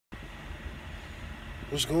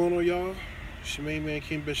What's going on, y'all? It's your main man,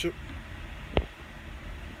 King Bishop.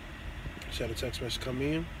 Just had a text message come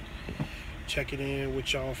in. Checking in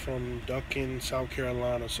with y'all from Duncan, South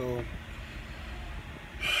Carolina. So,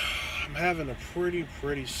 I'm having a pretty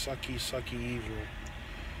sucky evening.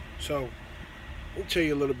 So, I'll tell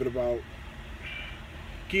you a little bit about,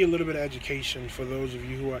 give you a little bit of education for those of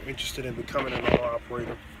you who are interested in becoming an owner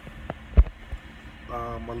operator,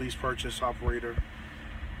 a lease purchase operator,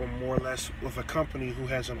 or more or less with a company who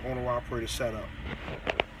has an owner operator setup.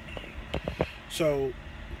 So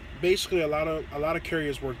basically a lot of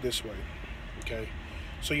carriers work this way. Okay,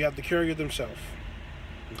 so you have the carrier themselves.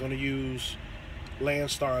 I'm going to use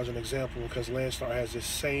Landstar as an example because Landstar has this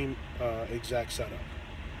same exact setup.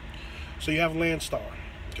 So you have Landstar.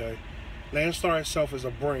 Okay, Landstar itself is a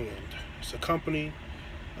brand. It's a company,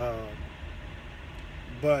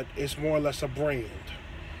 but it's more or less a brand.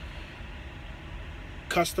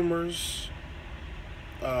 Customers,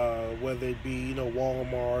 whether it be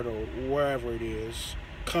Walmart or wherever it is,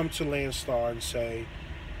 come to Landstar and say,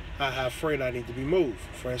 I have freight I need to be moved.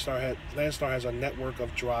 Landstar has a network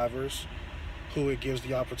of drivers who it gives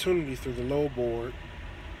the opportunity through the load board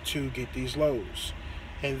to get these loads.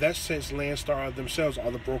 In that sense, Landstar themselves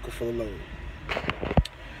are the broker for the load.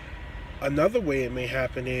 Another way it may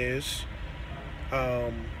happen is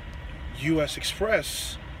U.S.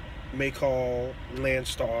 Express may call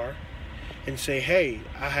Landstar and say, hey,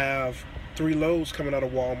 I have 3 loads coming out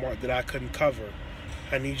of Walmart that I couldn't cover.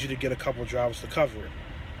 I need you to get a couple drivers to cover it.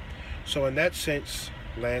 So in that sense,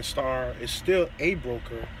 Landstar is still a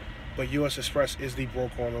broker, but U.S. Express is the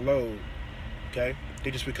broker on the load. Okay?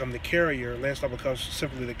 They just become the carrier. Landstar becomes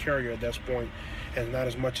simply the carrier at that point and not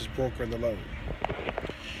as much as broker in the load.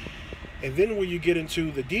 And then when you get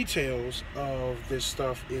into the details of this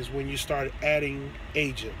stuff is when you start adding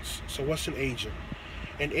agents. So what's an agent?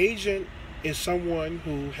 An agent is someone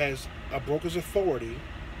who has a broker's authority,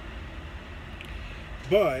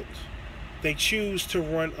 but they choose to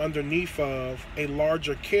run underneath of a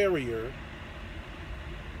larger carrier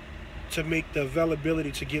to make the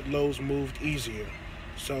availability to get loads moved easier.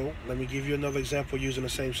 So let me give you another example using the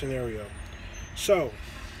same scenario. So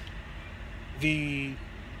the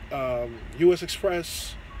U.S.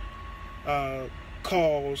 Express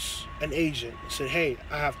calls an agent and said, hey,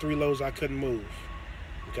 I have 3 loads I couldn't move.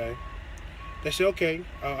 Okay? They say, okay,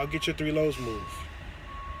 I'll get your 3 loads moved.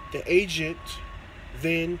 The agent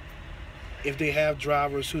then, if they have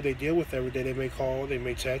drivers who they deal with every day, they may call, they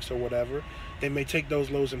may text or whatever, they may take those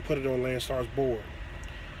loads and put it on Landstar's board.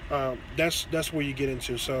 That's where you get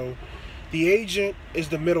into. So the agent is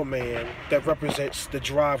the middleman that represents the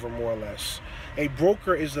driver, more or less. A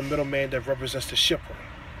broker is the middleman that represents the shipper,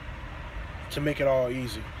 to make it all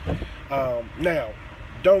easy. Now,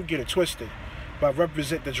 don't get it twisted. By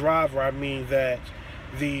represent the driver, I mean that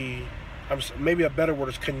maybe a better word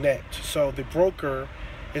is connect. So the broker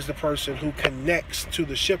is the person who connects to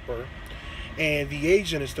the shipper, and the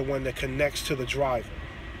agent is the one that connects to the driver.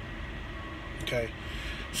 Okay,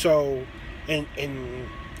 so in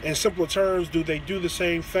simpler terms, do they do the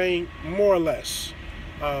same thing? More or less.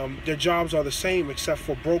 Their jobs are the same, except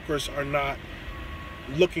for brokers are not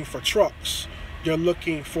looking for trucks. They're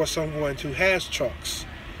looking for someone who has trucks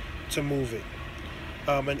to move it.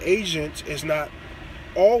 An agent is not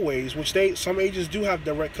always, some agents do have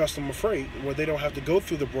direct customer freight where they don't have to go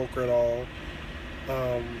through the broker at all,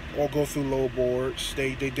 or go through load boards.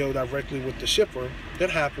 They deal directly with the shipper.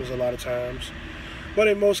 That happens a lot of times. But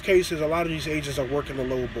in most cases, a lot of these agents are working the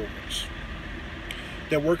load boards.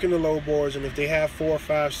 They're working the load boards, and if they have 4,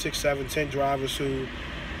 5, 6, 7, 10 drivers who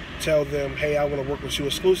tell them, hey, I want to work with you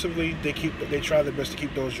exclusively, they try their best to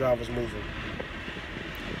keep those drivers moving.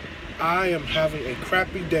 I am having a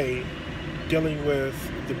crappy day dealing with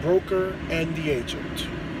the broker and the agent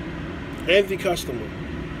and the customer.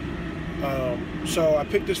 So I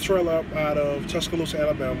picked this trailer up out of Tuscaloosa,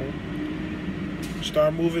 Alabama.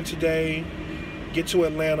 Start moving today, get to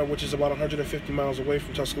Atlanta, which is about 150 miles away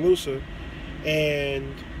from Tuscaloosa,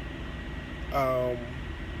 and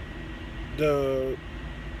the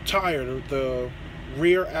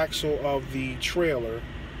rear axle of the trailer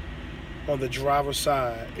on the driver's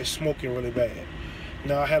side is smoking really bad.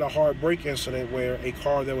 Now, I had a hard brake incident where a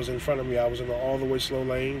car that was in front of me, I was in the all the way slow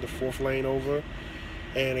lane, the 4th lane over,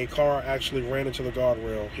 and a car actually ran into the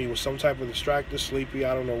guardrail. He was some type of distracted, sleepy,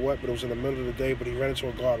 I don't know what, but it was in the middle of the day, but he ran into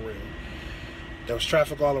a guardrail. There was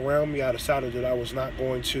traffic all around me. I decided that I was not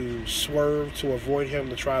going to swerve to avoid him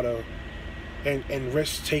to try to and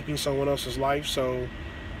risk taking someone else's life, so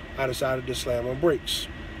I decided to slam on brakes.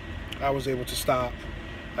 I was able to stop.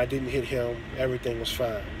 I didn't hit him. Everything was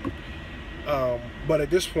fine. But at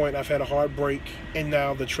this point, I've had a hard break, and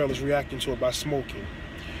now the trailer's reacting to it by smoking.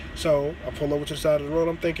 So I pull over to the side of the road.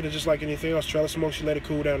 I'm thinking it's just like anything else. Trailer smokes, you let it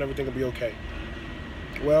cool down, everything will be okay.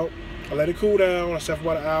 Well, I let it cool down. I sat for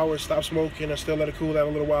about an hour, stopped smoking. I still let it cool down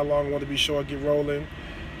a little while longer. I wanted to be sure I get rolling.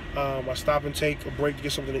 I stop and take a break to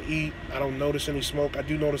get something to eat. I don't notice any smoke. I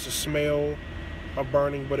do notice a smell of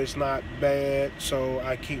burning, but it's not bad. So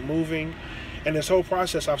I keep moving. And this whole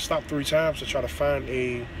process, I've stopped 3 times to try to find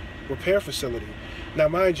a repair facility. Now,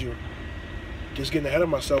 mind you, just getting ahead of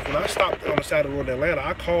myself, when I stopped on the side of the road in Atlanta,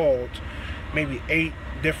 I called maybe 8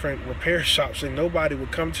 different repair shops, and nobody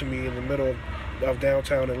would come to me in the middle of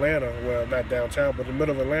downtown Atlanta. Well, not downtown, but in the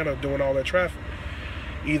middle of Atlanta doing all that traffic.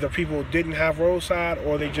 Either people didn't have roadside,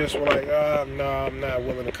 or they just were like, no, I'm not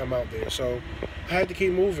willing to come out there. So I had to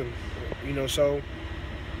keep moving, you know. So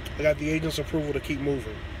I got the agent's approval to keep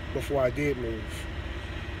moving before I did move.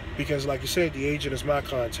 Because like you said, the agent is my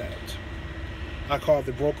contact. I called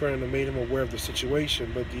the broker and I made him aware of the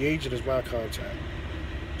situation, but the agent is my contact.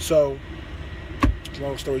 So,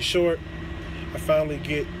 long story short, I finally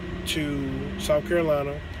get to South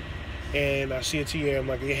Carolina, and I see a TA. I'm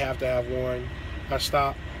like, they have to have one. I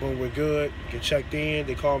stop, when we're good, get checked in,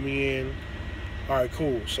 they call me in. All right,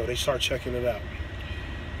 cool. So they start checking it out.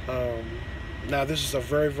 Now, this is a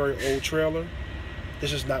very, very old trailer.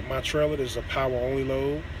 This is not my trailer. This is a power-only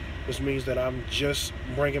load. This means that I'm just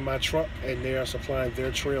bringing my truck and they are supplying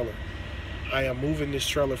their trailer. I am moving this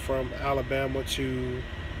trailer from Alabama to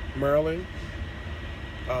Maryland,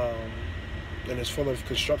 and it's full of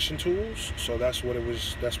construction tools. So that's what it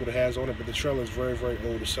was. That's what it has on it. But the trailer is very, very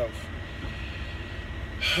old itself.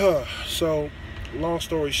 So, long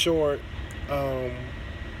story short,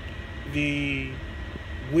 the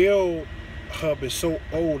wheel hub is so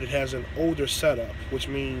old, it has an older setup, which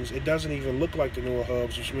means it doesn't even look like the newer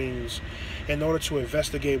hubs, which means in order to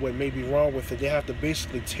investigate what may be wrong with it, they have to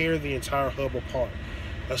basically tear the entire hub apart,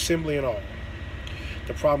 assembly and all.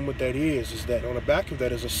 The problem with that is that on the back of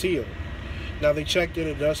that is a seal. Now, they checked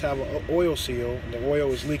it does have an oil seal, and the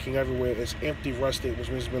oil is leaking everywhere. It's empty, rusted, which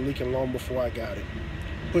means it's been leaking long before I got it.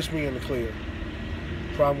 Puts me in the clear.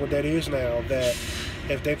 Problem with that is now that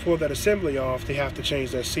if they pull that assembly off, they have to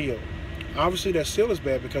change that seal. Obviously, that seal is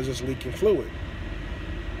bad because it's leaking fluid.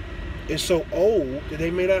 It's so old that they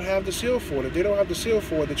may not have the seal for it. If they don't have the seal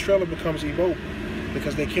for it, the trailer becomes immobile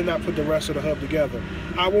because they cannot put the rest of the hub together.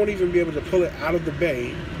 I won't even be able to pull it out of the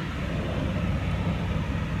bay.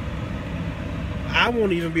 I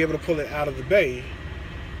won't even be able to pull it out of the bay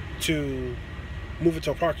to move it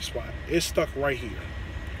to a parking spot. It's stuck right here.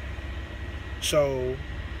 So,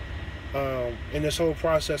 in this whole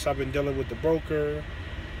process, I've been dealing with the broker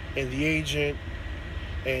and the agent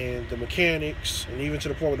and the mechanics, and even to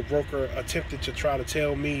the point where the broker attempted to try to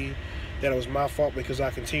tell me that it was my fault because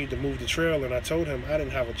I continued to move the trailer, and I told him I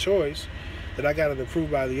didn't have a choice, that I got it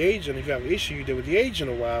approved by the agent. If you have an issue, you did with the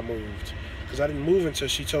agent, or why I moved, because I didn't move until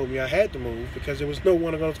she told me I had to move because there was no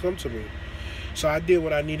one going to come to me. So I did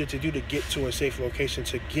what I needed to do to get to a safe location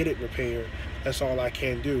to get it repaired. That's all I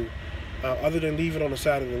can do, other than leave it on the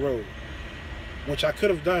side of the road, which I could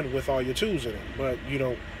have done with all your tools in it, but you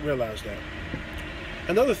don't realize that.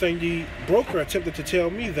 Another thing, the broker attempted to tell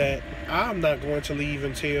me that I'm not going to leave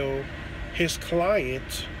until his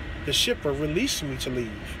client, the shipper, released me to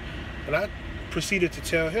leave. And I proceeded to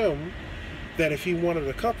tell him that if he wanted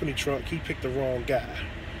a company truck, he picked the wrong guy.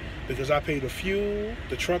 Because I paid the fuel,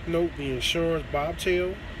 the truck note, the insurance,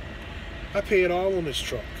 bobtail. I pay it all on this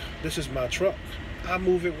truck. This is my truck. I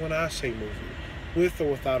move it when I say move it. With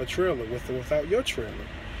or without a trailer, with or without your trailer.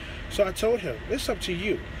 So I told him, it's up to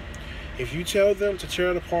you. If you tell them to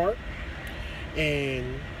tear it apart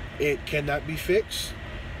and it cannot be fixed,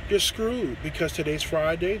 you're screwed, because today's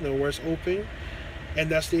Friday, nowhere's open, and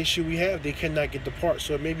that's the issue we have. They cannot get the part,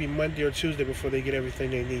 so it may be Monday or Tuesday before they get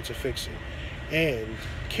everything they need to fix it. And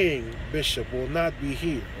King Bishop will not be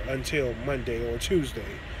here until Monday or Tuesday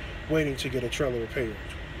waiting to get a trailer repaired.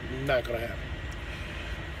 Not going to happen.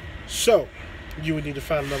 So you would need to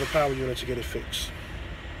find another power unit to get it fixed.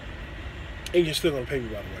 And you're still going to pay me,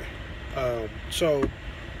 by the way.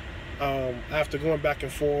 After going back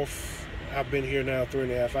and forth, I've been here now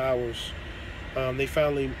 3.5 hours.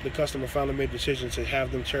 The customer finally made the decision to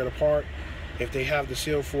have them tear it apart. If they have the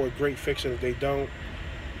seal for it, great, fix it. If they don't,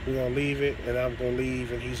 we're going to leave it, and I'm going to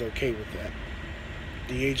leave, and he's okay with that.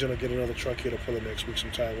 The agent will get another truck here to pull it next week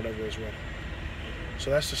sometime, whenever it's ready. So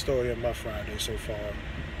that's the story of my Friday so far.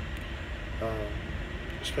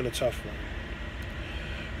 It's been a tough one.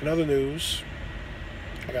 In other news,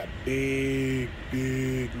 I got big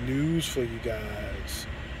news for you guys.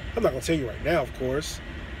 I'm not going to tell you right now, of course.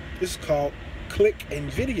 This is called click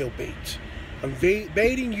and video bait. I'm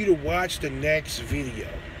baiting you to watch the next video.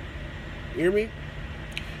 You hear me?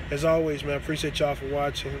 As always, man, I appreciate y'all for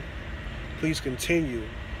watching. Please continue,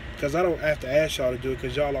 because I don't have to ask y'all to do it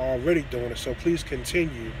because y'all are already doing it. So please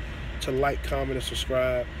continue to like, comment, and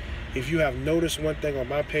subscribe. If you have noticed one thing on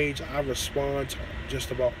my page, I respond to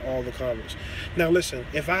just about all the comments. Now listen,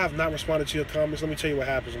 if I have not responded to your comments, let me tell you what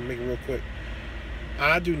happens. I'm going to make it real quick.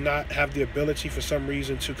 I do not have the ability for some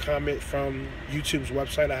reason to comment from YouTube's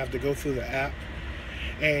website. I have to go through the app,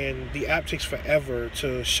 and the app takes forever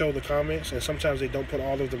to show the comments, and sometimes they don't put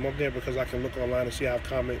all of them up there because I can look online and see I have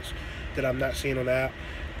comments that I'm not seeing on the app.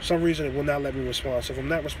 For some reason it will not let me respond. So if I'm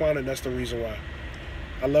not responding, that's the reason why.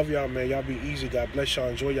 I love y'all, man. Y'all be easy. God bless y'all.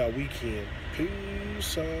 Enjoy y'all weekend.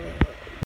 Peace.